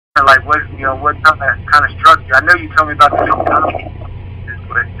like what kind of struck you? I know you told me about the economy,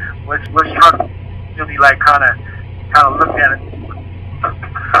 but what struck you really like kind of look at it?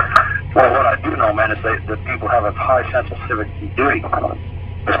 Well, what I do know, man, is that people have a high sense of civic duty.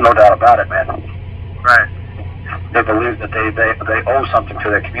 There's no doubt about it, man. Right. They believe that they owe something to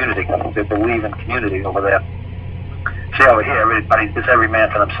their community. They believe in community over there. See, over here, it's every man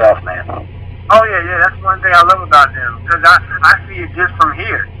for themselves, man. Oh yeah, that's one thing I love about them, because I see it just from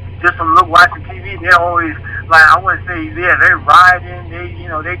here, just from watching TV. They're always like, I wouldn't say they're riding. They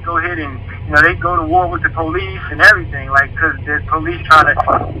go ahead and they go to war with the police and everything, like, because the police trying to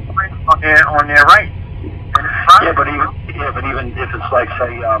on their rights. And yeah, but even if it's like,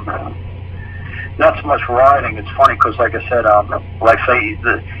 say, not so much riding. It's funny because, like I said, like say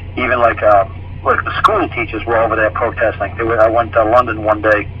even like the school teachers were over there protesting. I went to London one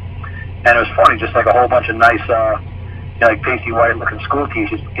day, and it was funny. Just like a whole bunch of nice, like pasty white looking school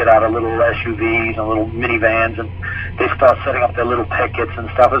teachers get out of little SUVs and little minivans, and they start setting up their little pickets and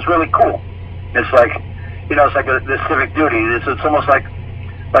stuff. It's really cool. It's like, it's like the civic duty. It's almost like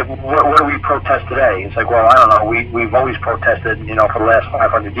what do we protest today? It's like, well, I don't know. We've always protested, for the last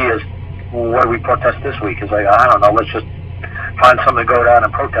 500 years. What do we protest this week? It's like, I don't know. Let's just find something to go down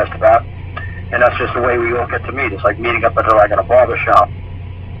and protest about. And that's just the way we all get to meet. It's like meeting up at a barber shop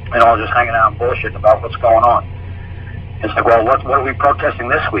and all just hanging out and bullshitting about what's going on. It's like, well, what are we protesting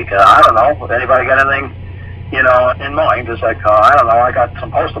this week? I don't know. Anybody got anything, in mind? It's like, I don't know. I got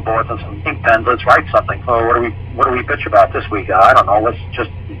some poster boards and some ink pens. Let's write something. So what do we bitch about this week? I don't know. Let's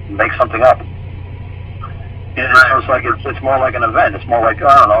just make something up. It's like it's more like an event. It's more like,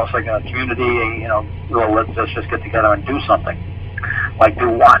 I don't know. It's like a community. Well, let's just get together and do something. Like, do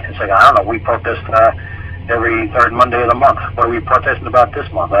what? It's like, I don't know. We protest every third Monday of the month. What are we protesting about this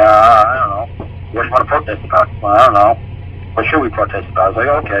month? I don't know. What do you want to protest about? Well, I don't know. What should we protest about? It's like,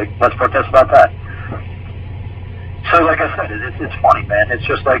 okay, let's protest about that. So, like I said, it's funny, man. It's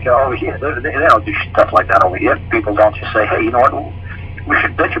just like over here, they don't do stuff like that over here. People don't just say, hey, you know what? We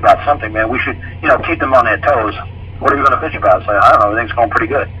should bitch about something, man. We should, keep them on their toes. What are we going to bitch about? It's like, I don't know. Everything's going pretty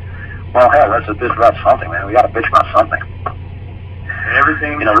good. Well, hell, let's bitch about something, man. We got to bitch about something.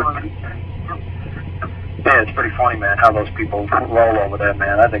 Everything, yeah, it's pretty funny, man, how those people roll over there,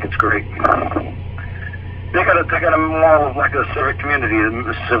 man. I think it's great. They got a more of like a civic community,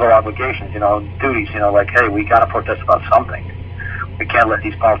 civil obligations, duties, like, hey, we got to protest about something. We can't let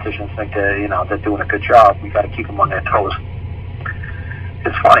these politicians think they're doing a good job. We got to keep them on their toes.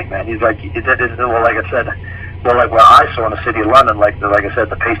 It's funny, man. He's like, well, like I said, well, like what I saw in the city of London, like I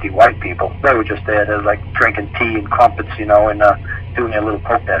said, the pasty white people, they were just there, they're like drinking tea and crumpets, and doing their little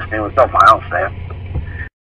protest. There was no violence there.